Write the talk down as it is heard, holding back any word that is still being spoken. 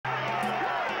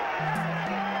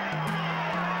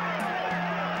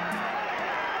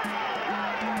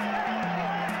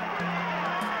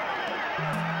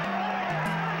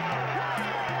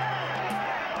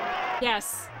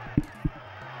Yes.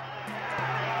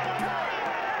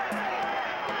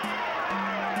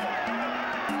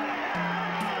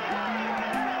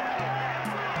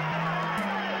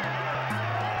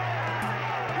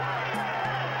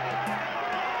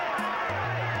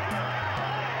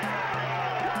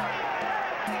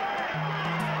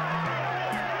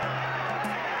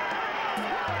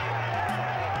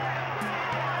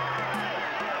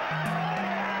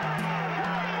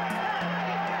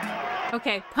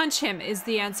 Okay, punch him is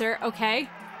the answer. Okay,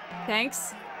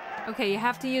 thanks. Okay, you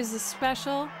have to use the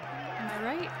special. Am I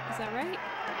right? Is that right?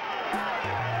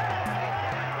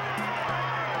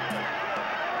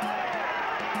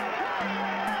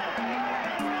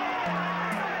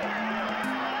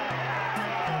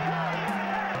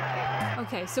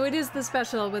 Okay, so it is the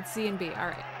special with C and B. All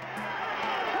right.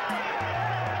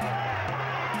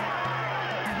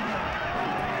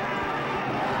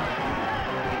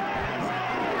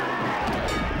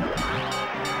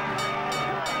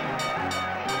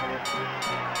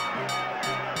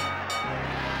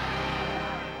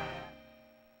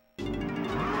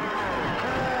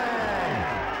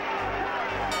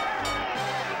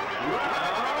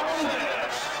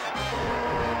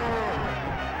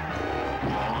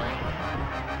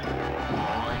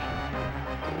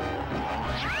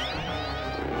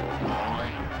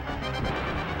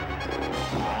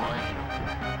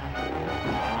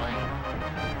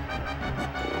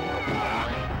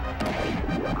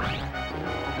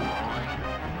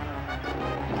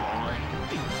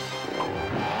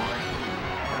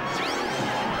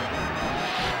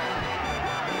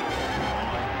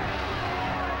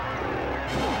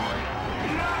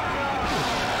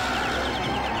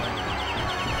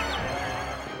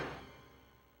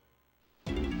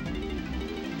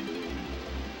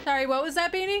 Sorry, what was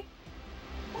that, Beanie?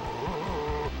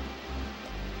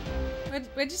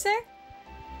 What'd you say?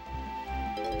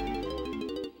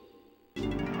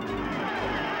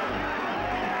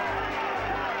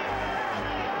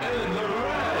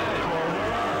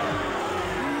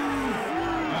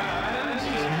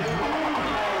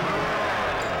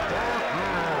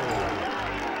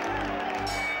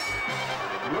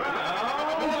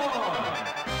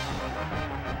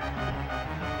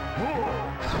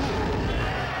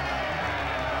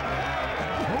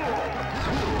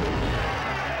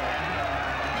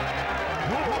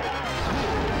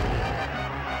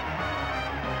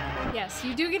 Yes,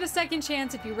 you do get a second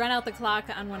chance if you run out the clock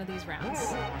on one of these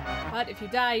rounds. But if you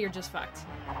die, you're just fucked.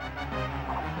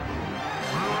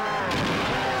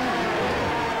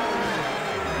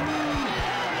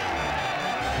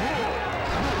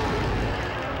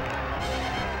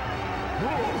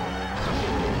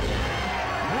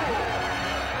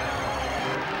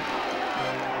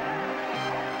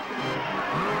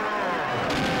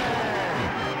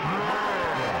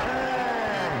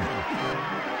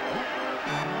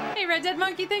 Red Dead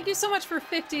Monkey, thank you so much for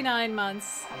 59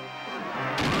 months.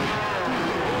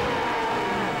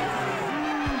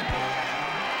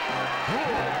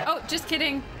 Oh, just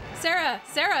kidding. Sarah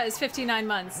is 59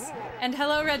 months. And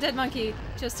hello, Red Dead Monkey,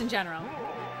 just in general.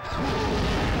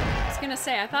 I was gonna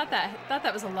say, I thought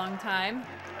that was a long time.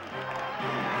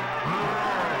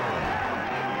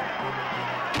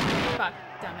 Fuck,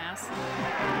 dumbass.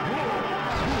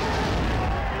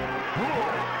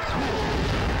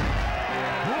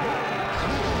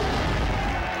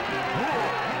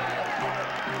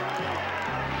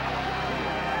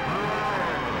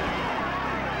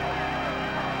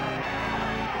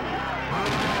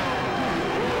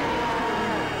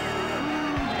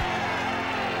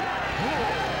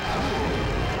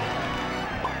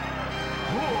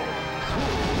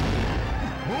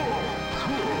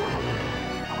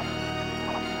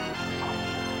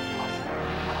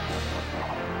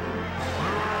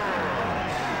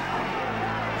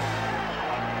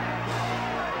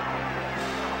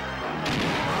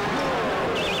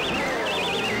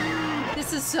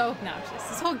 This is so obnoxious.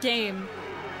 This whole game.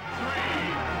 3,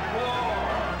 4,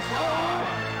 5,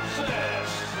 6,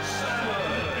 7,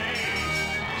 8.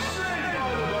 Signal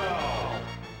the bell.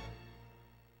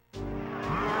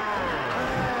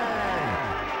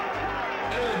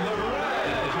 In the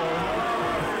red corner,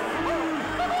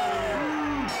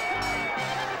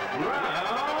 round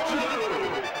 2.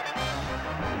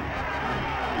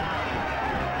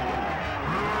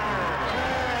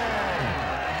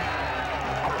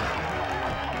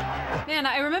 Man,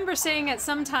 I remember saying at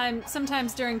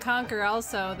sometimes during Conquer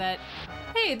also that,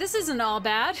 hey, this isn't all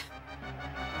bad.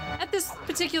 At this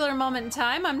particular moment in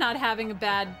time, I'm not having a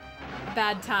bad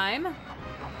time.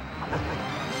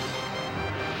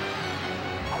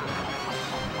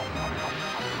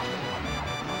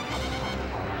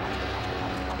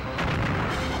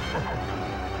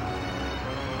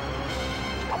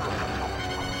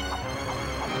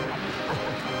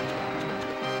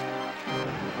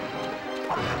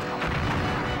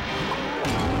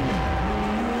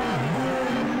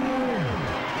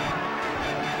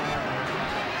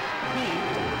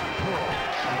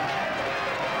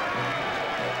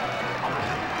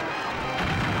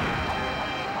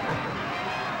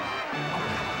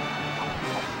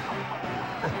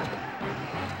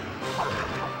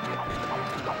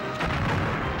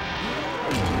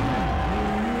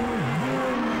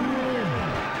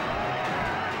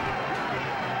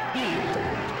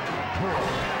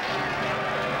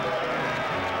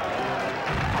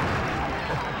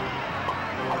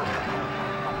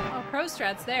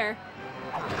 strats there.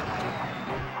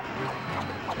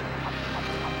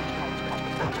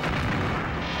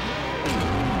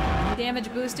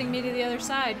 Damage boosting me to the other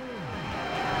side.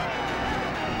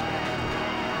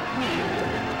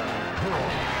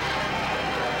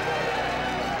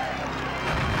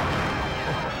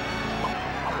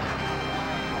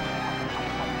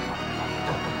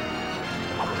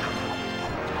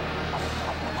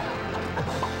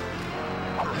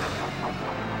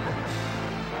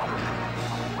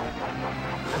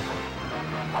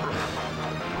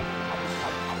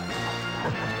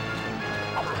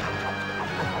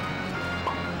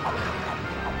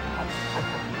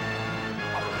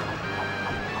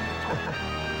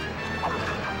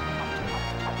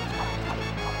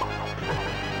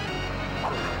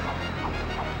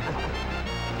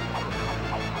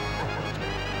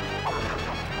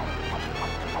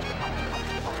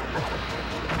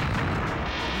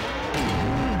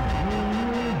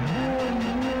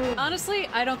 Honestly,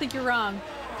 I don't think you're wrong.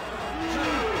 2, 3,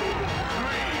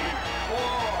 4,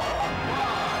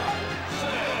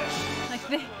 5,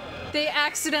 6. Like they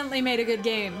accidentally made a good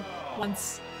game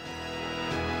once.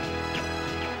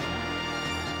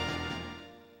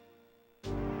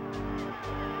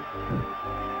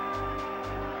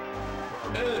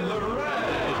 In the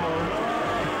red corner.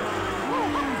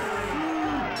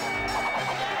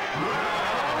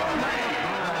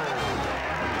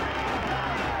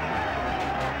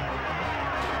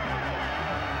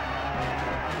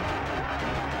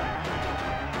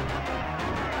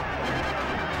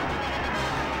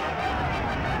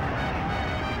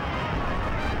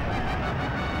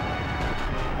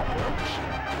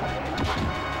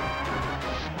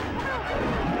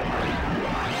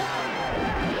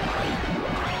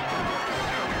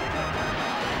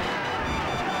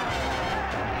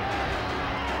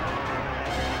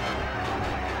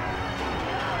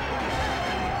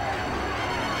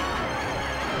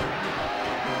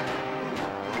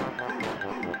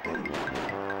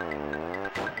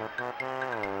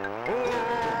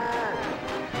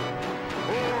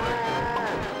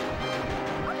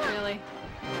 Really?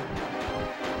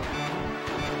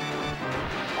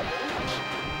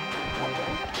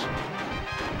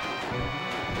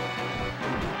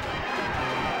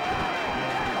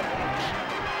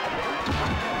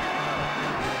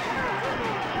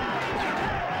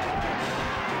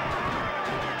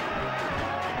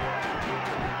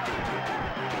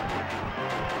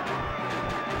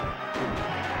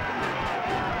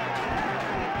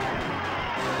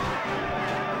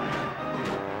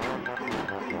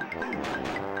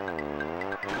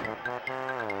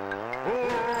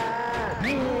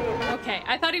 Okay,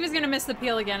 I thought he was gonna miss the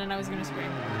peel again and I was gonna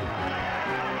scream.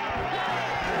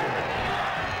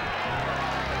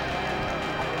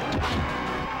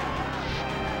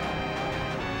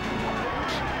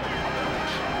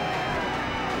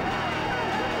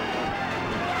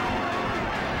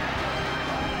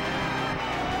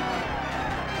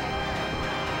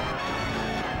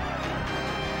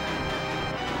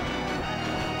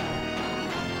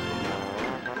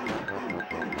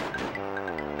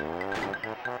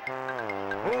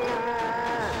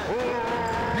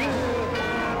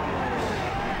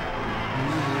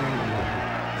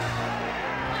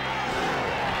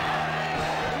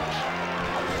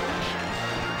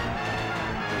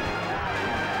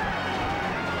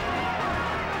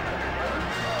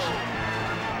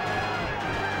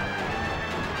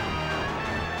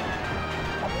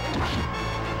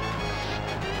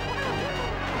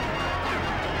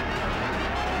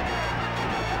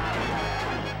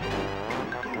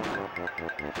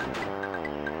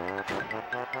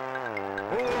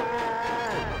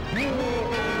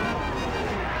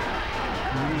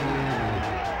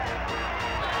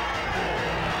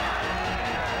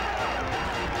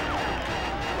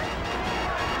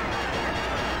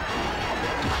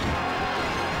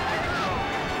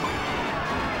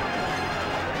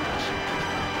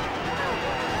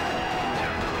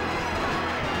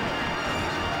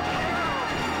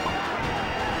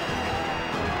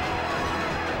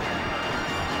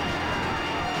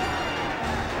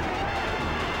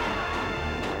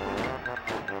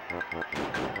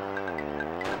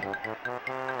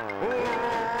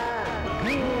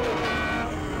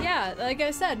 Yeah, like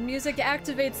I said, music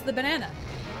activates the banana.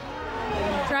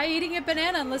 Try eating a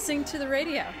banana and listening to the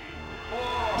radio. 4,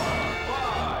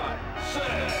 5,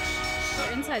 6,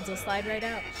 Your insides will slide right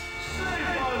out. Saved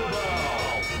by the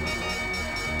bell.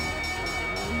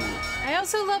 I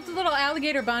also love the little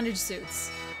alligator bondage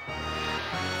suits.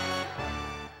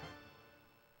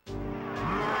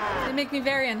 They make me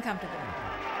very uncomfortable.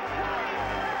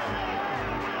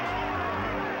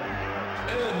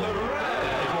 In the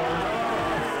red corner.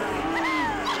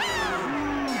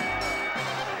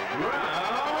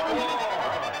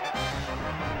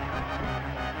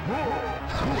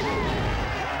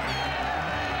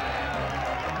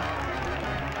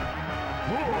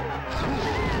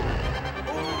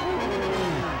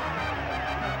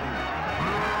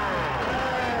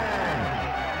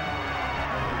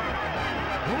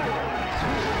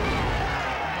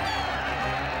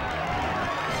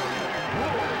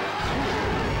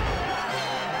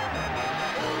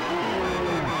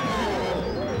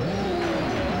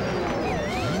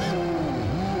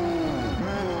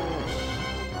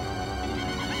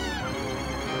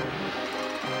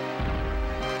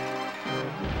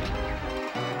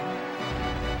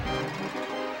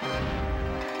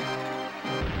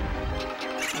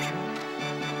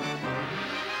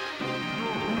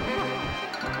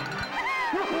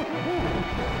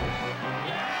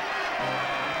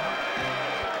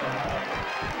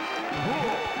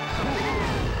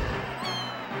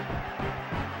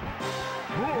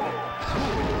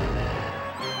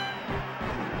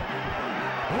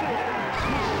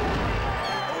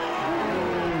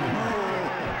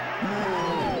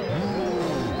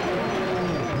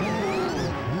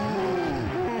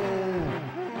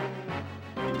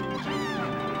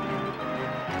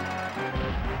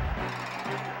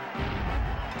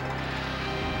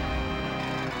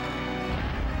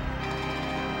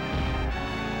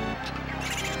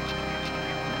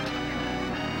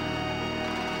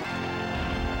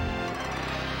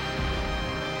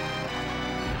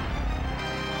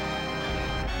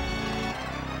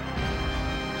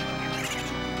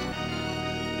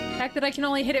 fact that I can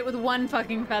only hit it with one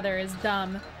fucking feather is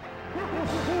dumb.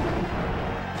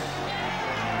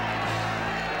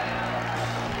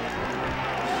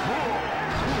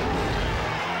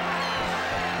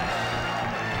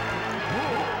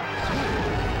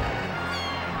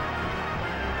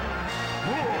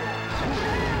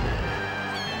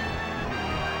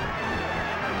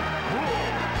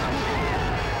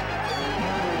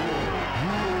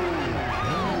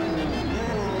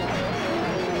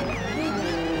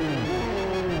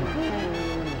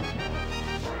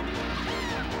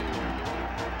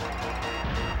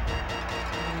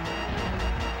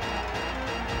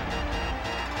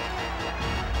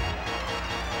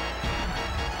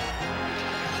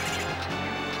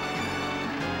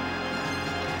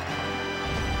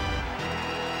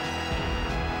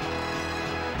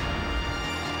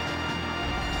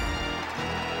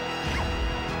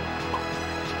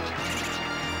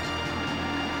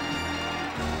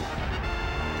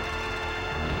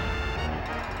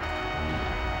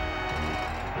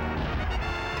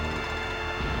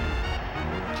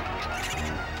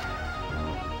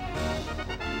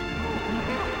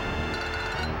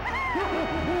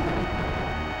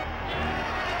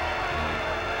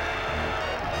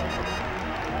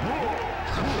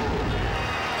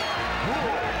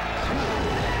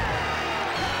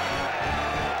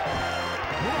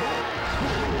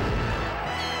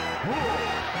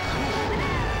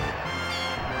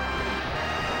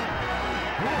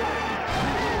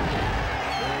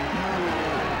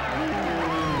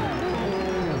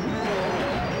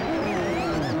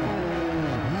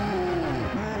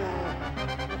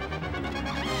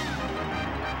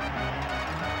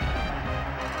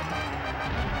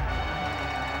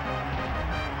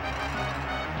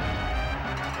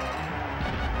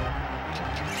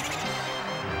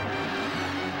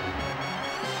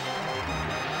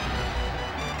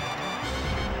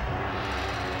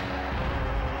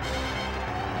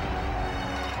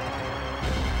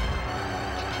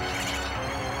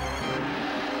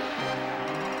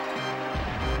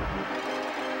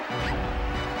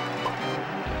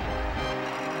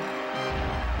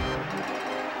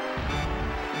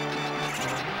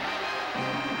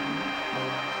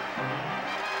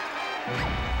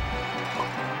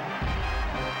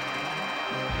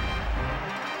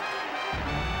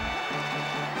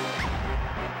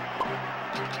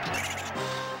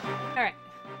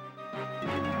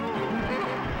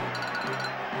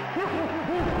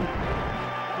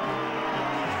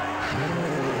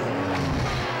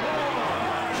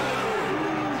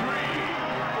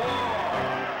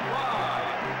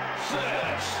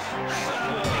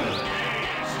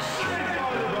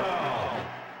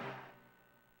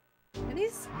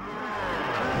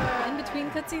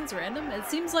 Cutscenes random? It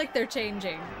seems like they're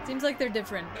changing. It seems like they're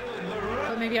different.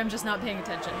 But maybe I'm just not paying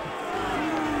attention.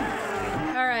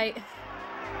 Alright.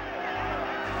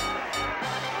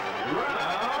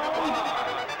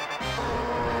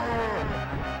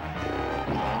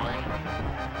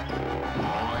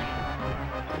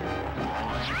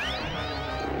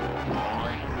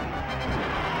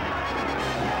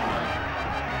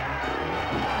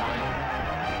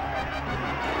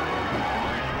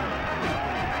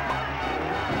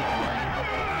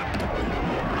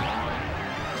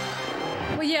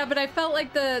 Yeah, but I felt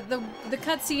like the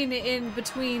cutscene in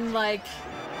between, like,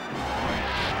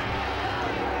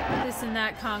 this and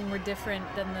that Kong were different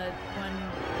than the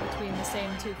one between the same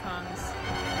two Kongs.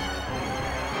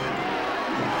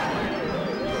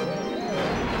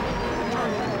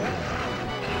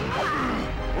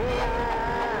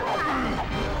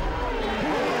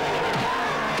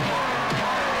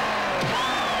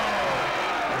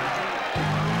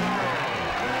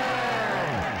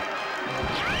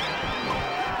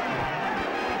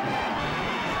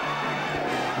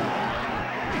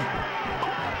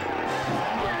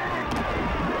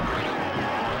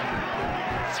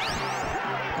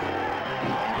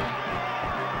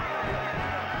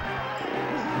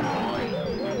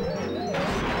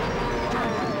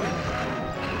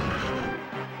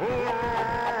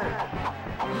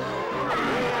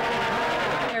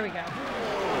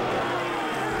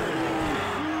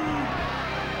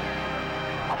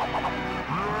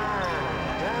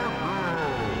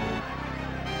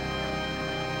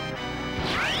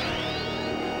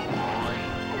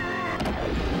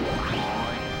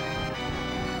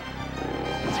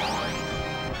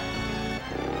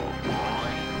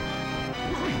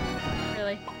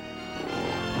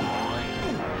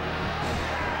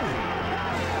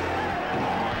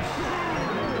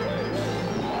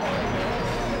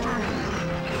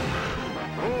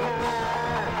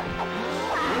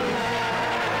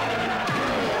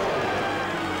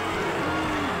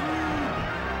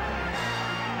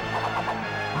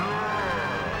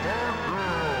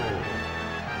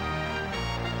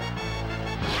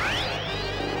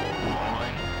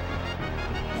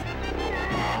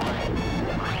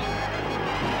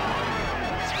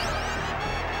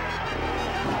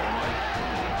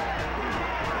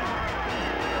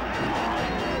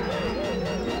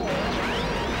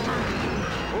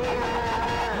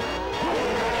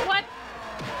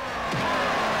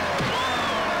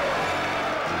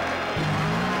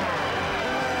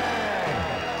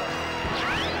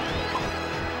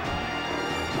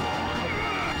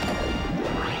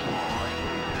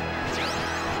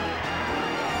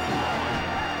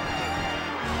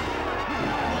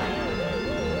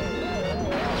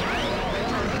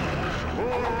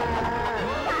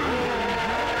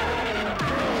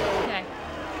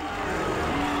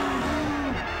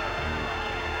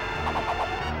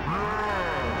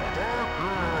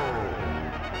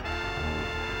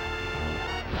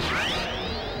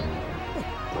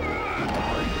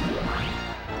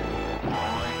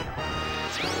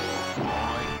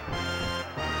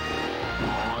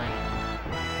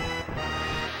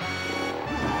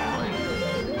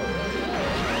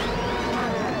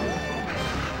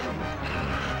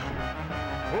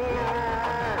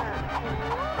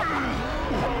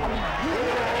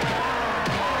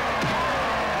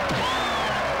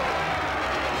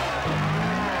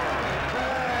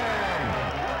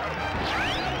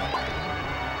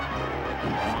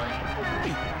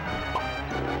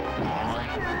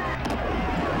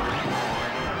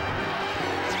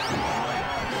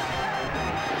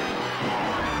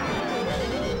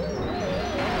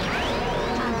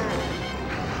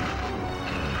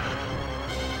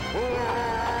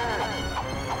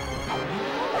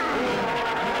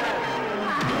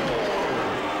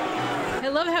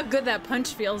 love how good that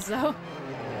punch feels, though.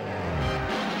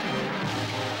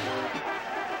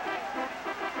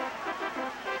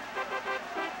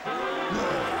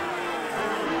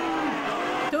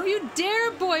 Don't you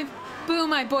dare, boy, boo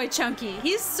my boy Chunky.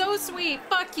 He's so sweet.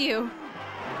 Fuck you.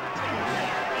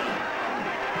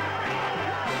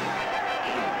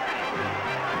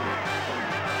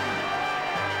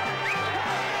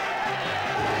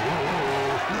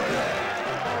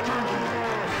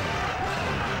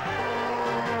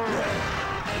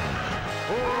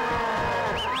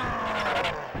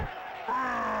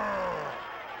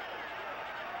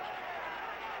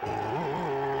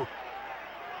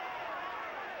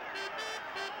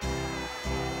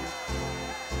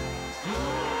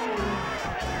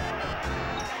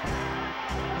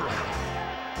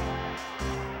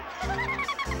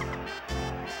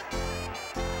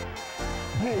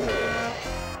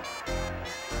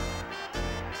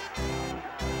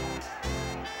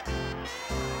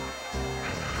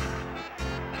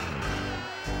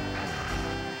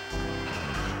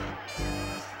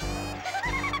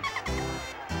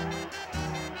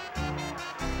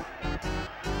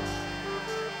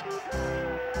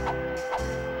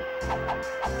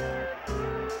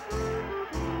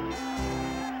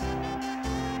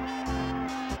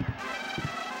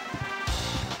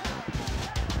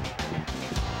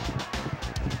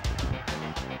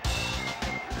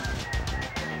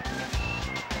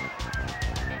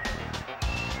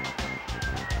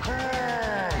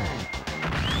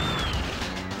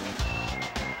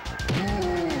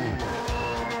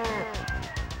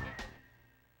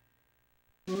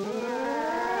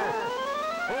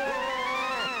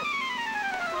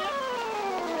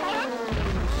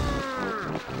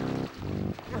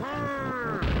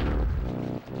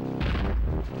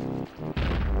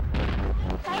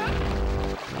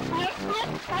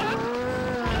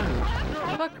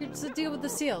 What's the deal with the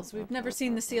seals? We've never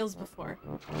seen the seals before.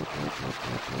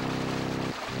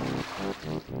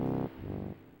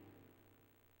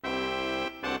 But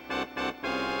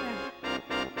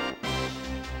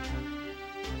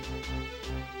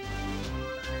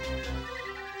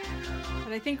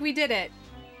I think we did it.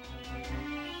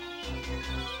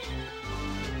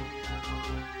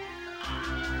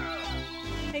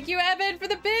 Thank you, Evan, for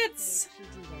the bits!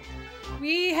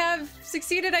 We have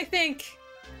succeeded, I think.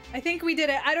 I think we did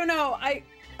it. I don't know. I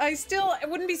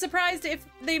wouldn't be surprised if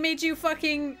they made you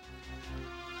fucking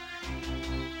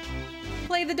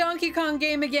play the Donkey Kong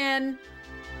game again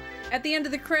at the end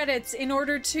of the credits in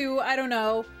order to, I don't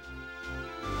know.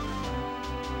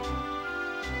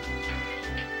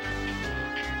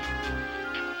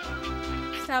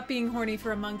 Stop being horny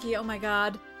for a monkey. Oh my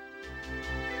god.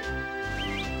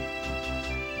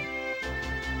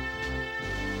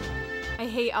 I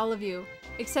hate all of you,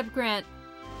 except Grant.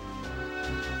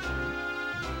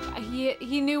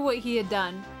 He knew what he had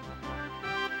done.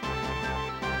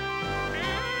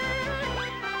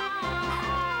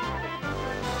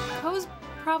 Ko's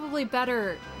probably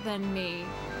better than me.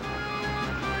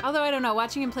 Although, I don't know,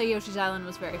 watching him play Yoshi's Island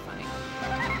was very funny.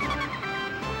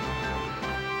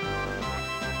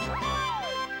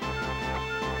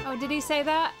 Oh, did he say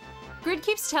that? Grid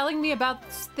keeps telling me about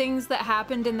things that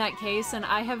happened in that case, and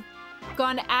I have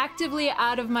gone actively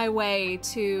out of my way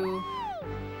to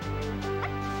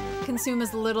consume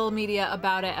as little media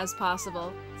about it as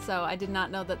possible. So I did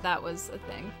not know that that was a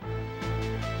thing.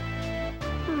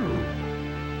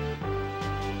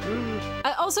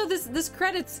 Also, these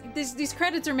credits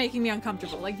are making me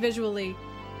uncomfortable, like visually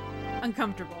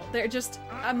uncomfortable. They're just,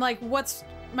 I'm like,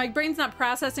 my brain's not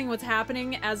processing what's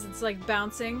happening as it's like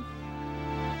bouncing.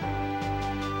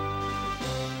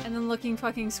 And then looking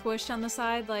fucking squished on the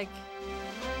side, like,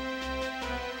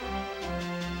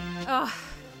 ugh.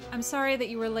 I'm sorry that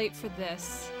you were late for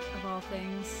this, of all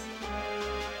things.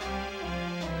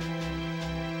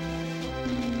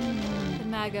 The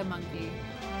MAGA monkey.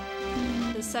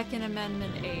 The Second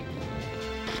Amendment ape.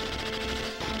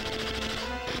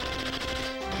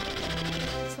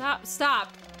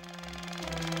 Stop!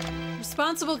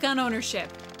 Responsible gun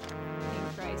ownership.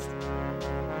 Thank Christ.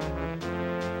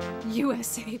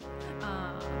 US ape.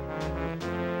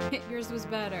 Yours was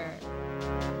better.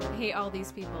 I hate all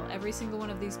these people. Every single one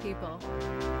of these people.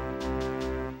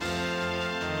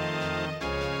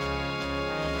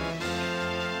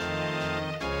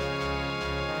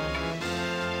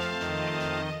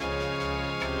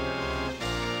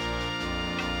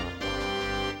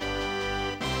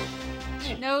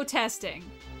 No testing.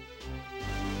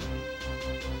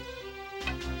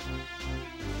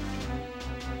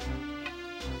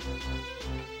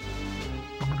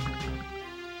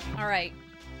 All right.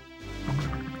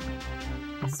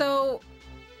 So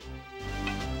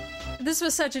This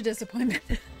was such a disappointment.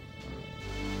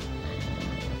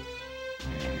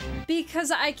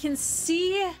 Because I can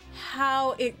see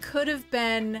how it could have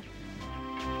been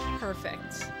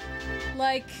perfect.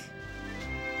 Like,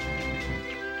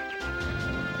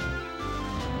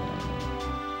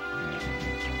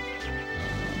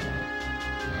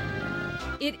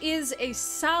 it is a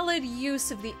solid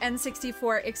use of the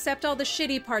N64, except all the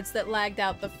shitty parts that lagged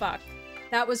out the fuck.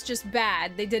 That was just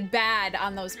bad. They did bad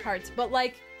on those parts. But,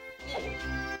 like,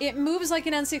 it moves like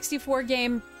an N64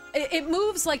 game. It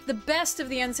moves like the best of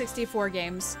the N64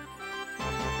 games.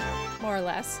 More or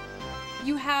less.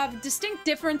 You have distinct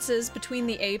differences between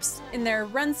the apes in their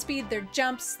run speed, their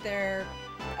jumps, their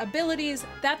abilities.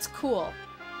 That's cool.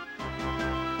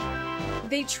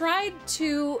 They tried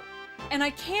to... And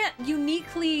I can't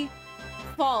uniquely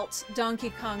fault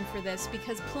Donkey Kong for this,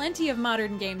 because plenty of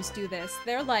modern games do this.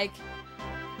 They're like,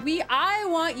 I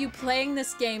want you playing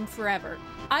this game forever.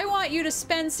 I want you to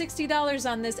spend $60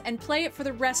 on this and play it for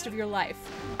the rest of your life.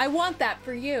 I want that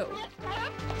for you.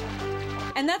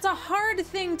 And that's a hard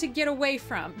thing to get away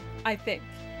from, I think.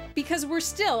 Because we're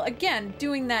still, again,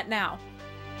 doing that now.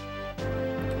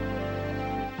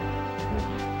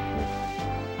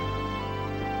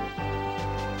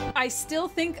 I still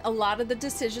think a lot of the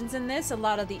decisions in this, a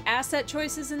lot of the asset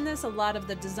choices in this, a lot of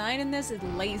the design in this is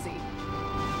lazy.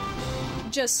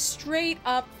 Just straight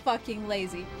up fucking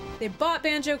lazy. They bought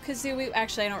Banjo-Kazooie.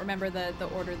 Actually, I don't remember the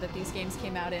order that these games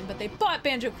came out in, but they bought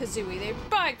Banjo-Kazooie. They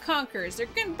bought Conkers. They're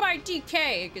gonna buy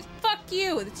DK, because fuck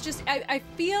you. It's just, I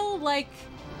feel like,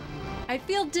 I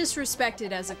feel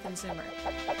disrespected as a consumer.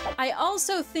 I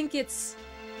also think it's,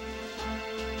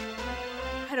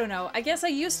 I don't know. I guess I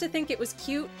used to think it was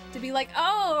cute to be like,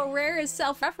 oh, Rare is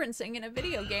self-referencing in a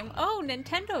video game. Oh,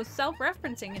 Nintendo's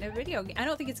self-referencing in a video game. I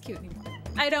don't think it's cute anymore.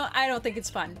 I don't think it's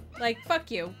fun. Like,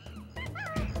 fuck you.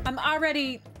 I'm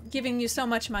already giving you so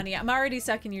much money. I'm already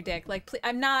sucking your dick. Like,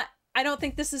 I don't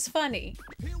think this is funny.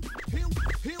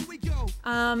 Here we go.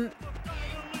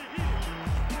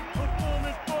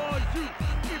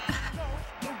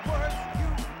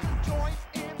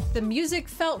 The music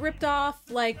felt ripped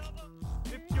off, like,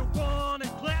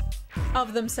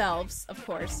 of themselves, of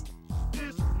course.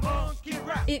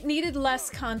 It needed less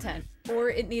content, or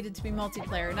it needed to be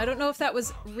multiplayer, and I don't know if that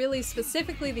was really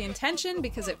specifically the intention,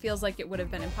 because it feels like it would have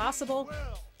been impossible.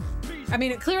 I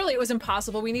mean, clearly it was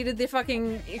impossible. We needed the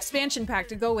fucking expansion pack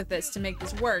to go with this to make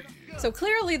this work. So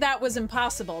clearly that was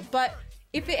impossible, but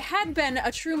if it had been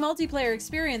a true multiplayer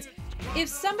experience, if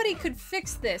somebody could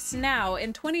fix this now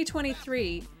in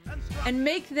 2023 and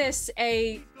make this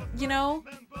a, you know,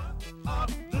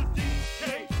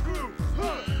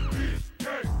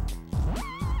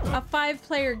 a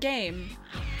 5-player game.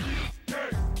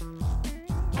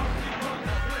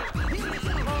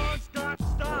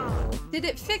 Did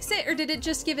it fix it, or did it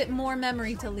just give it more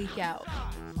memory to leak out?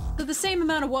 So the same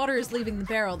amount of water is leaving the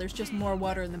barrel, there's just more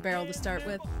water in the barrel to start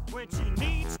with.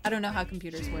 I don't know how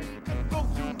computers work. Go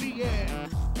through the air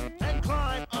and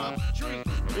climb up trees.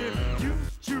 If you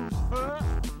choose her,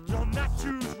 you'll not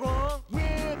choose wrong. With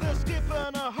a skip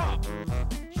and a hop.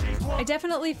 I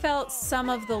definitely felt some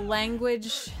of the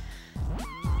language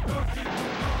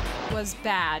was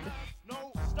bad.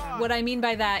 What I mean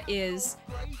by that is,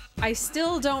 I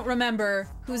still don't remember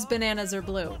whose bananas are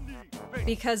blue.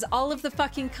 Because all of the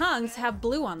fucking Kongs have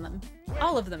blue on them.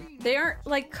 All of them. They aren't,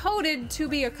 like, coded to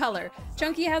be a color.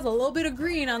 Chunky has a little bit of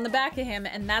green on the back of him,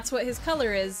 and that's what his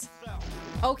color is.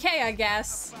 Okay, I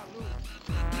guess.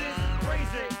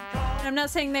 And I'm not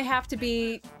saying they have to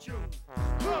be,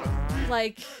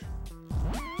 like,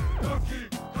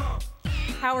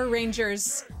 Power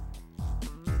Rangers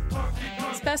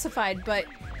specified, but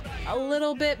a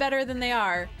little bit better than they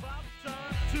are.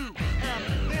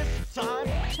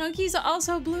 Chunky's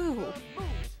also blue.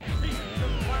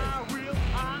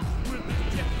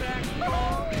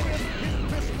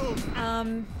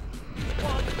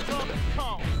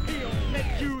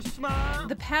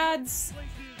 The pads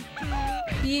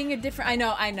being a different,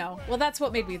 I know. Well, that's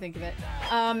what made me think of it.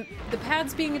 The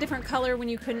pads being a different color when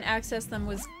you couldn't access them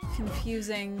was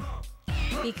confusing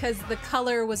because the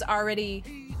color was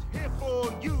already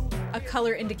a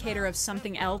color indicator of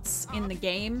something else in the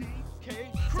game.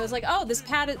 So it's like, oh,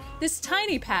 this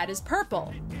tiny pad is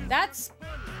purple. That's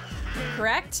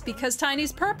correct because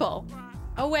tiny's purple.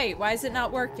 Oh wait, why is it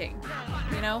not working?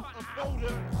 You know?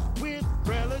 With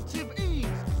relative ease,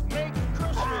 make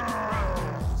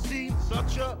seem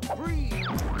such a breeze.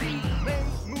 He may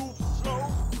move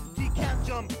slow, he can't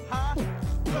jump high.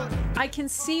 I can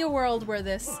see a world where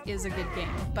this is a good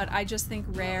game, but I just think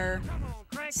Rare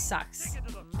sucks,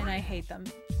 and I hate them.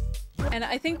 And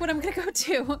I think what I'm gonna go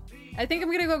do, I think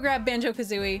I'm gonna go grab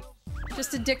Banjo-Kazooie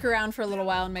just to dick around for a little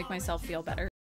while and make myself feel better.